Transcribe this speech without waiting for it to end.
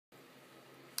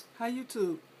Hi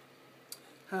YouTube.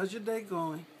 How's your day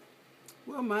going?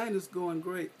 Well, mine is going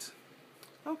great.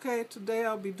 Okay, today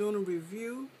I'll be doing a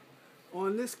review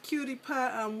on this cutie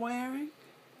pie I'm wearing.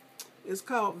 It's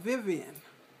called Vivian,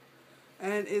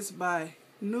 and it's by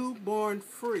Newborn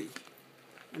Free,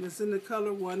 and it's in the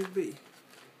color 1B.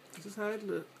 This is how it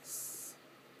looks.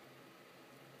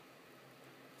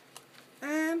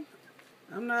 And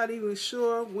I'm not even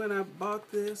sure when I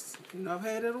bought this. I've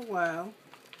had it a while,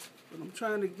 but I'm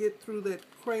trying to get through that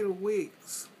crate of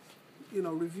wigs.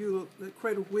 Review the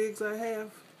crate of wigs I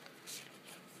have.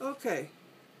 Okay.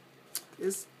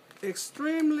 It's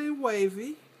extremely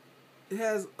wavy. It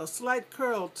has a slight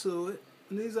curl to it.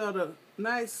 And these are the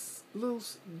nice,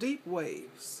 loose, deep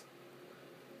waves.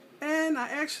 And I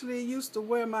actually used to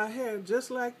wear my hair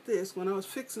just like this when I was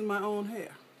fixing my own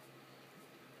hair.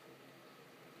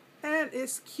 And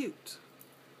it's cute.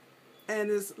 And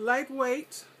it's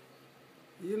lightweight.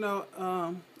 I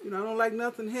don't like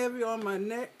nothing heavy on my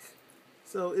neck.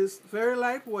 So it's very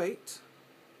lightweight.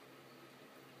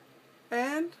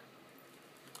 And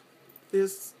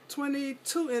it's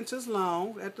 22 inches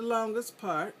long at the longest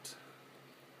part.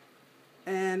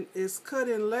 And it's cut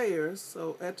in layers,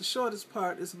 so at the shortest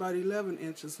part it's about 11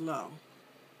 inches long.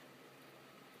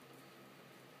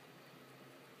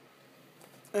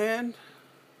 And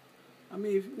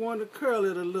if you want to curl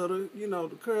it a little,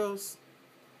 the curls,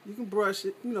 you can brush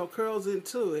it, curls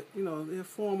into it, they'll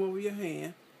form over your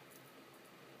hand.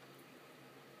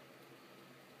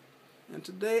 And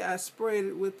today I sprayed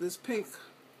it with this pink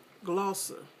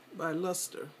glosser by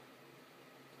Luster.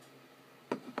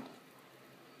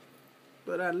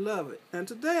 But I love it. And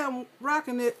today I'm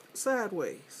rocking it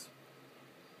sideways.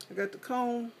 I got the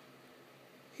comb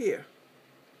here,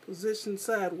 positioned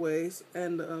sideways,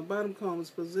 and the bottom comb is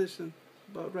positioned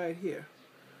about right here.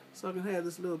 So I can have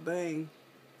this little bang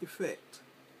effect.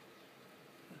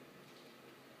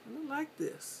 And I like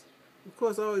this. Of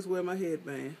course, I always wear my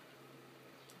headband.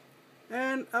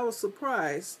 And I was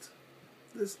surprised,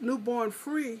 this Newborn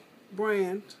Free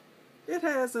brand, it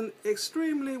has an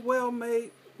extremely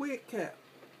well-made wig cap.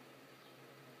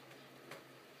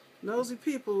 Nosy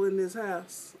people in this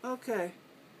house. Okay.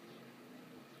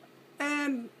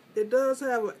 And it does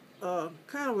have a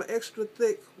kind of an extra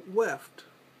thick weft.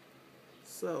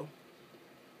 So,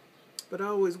 but I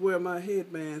always wear my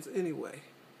headbands anyway.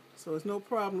 So it's no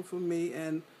problem for me.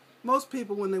 And most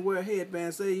people, when they wear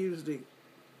headbands, they usually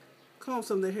comb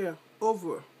some of their hair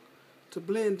over to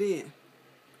blend in.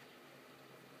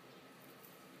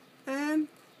 And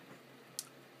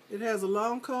it has a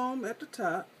long comb at the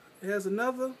top. It has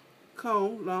another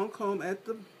long comb at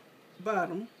the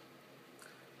bottom.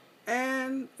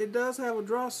 And it does have a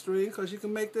drawstring because you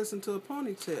can make this into a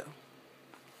ponytail.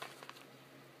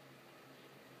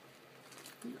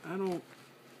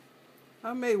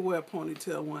 I may wear a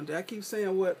ponytail one day. I keep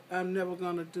saying what I'm never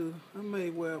going to do. I may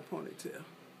wear a ponytail.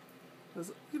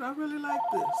 Because, I really like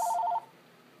this.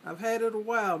 I've had it a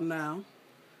while now.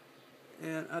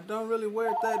 And I don't really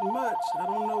wear it that much. I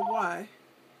don't know why.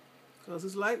 Because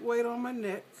it's lightweight on my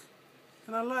neck.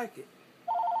 And I like it.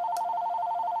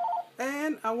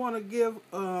 And I want to give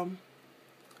a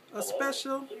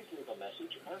special... Please leave a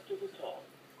message after the tone.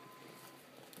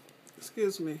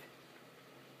 Excuse me.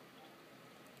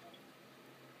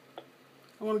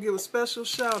 I want to give a special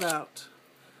shout out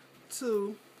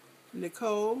to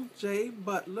Nicole J.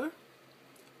 Butler.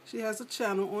 She has a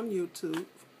channel on YouTube,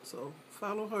 so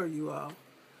follow her, you all.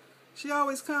 She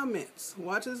always comments,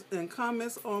 watches, and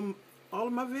comments on all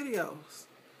of my videos.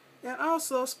 And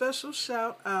also, special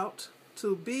shout out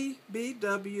to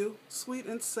BBW Sweet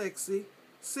and Sexy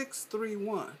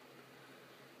 631.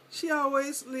 She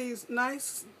always leaves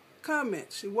nice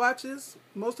comments. She watches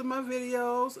most of my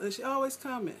videos, and she always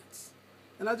comments.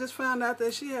 And I just found out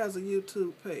that she has a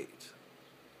YouTube page.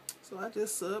 So I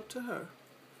just subbed to her.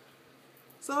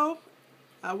 So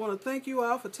I want to thank you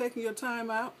all for taking your time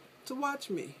out to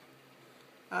watch me.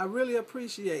 I really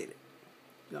appreciate it.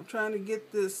 I'm trying to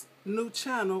get this new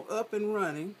channel up and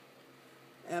running.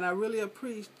 And I really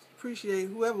appreciate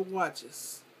whoever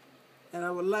watches. And I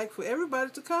would like for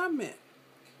everybody to comment.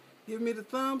 Give me the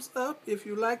thumbs up if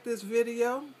you like this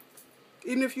video.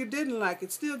 Even if you didn't like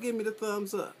it, still give me the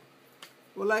thumbs up.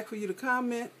 I would like for you to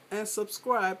comment and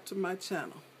subscribe to my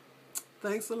channel.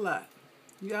 Thanks a lot.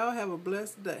 Y'all have a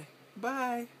blessed day.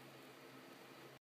 Bye.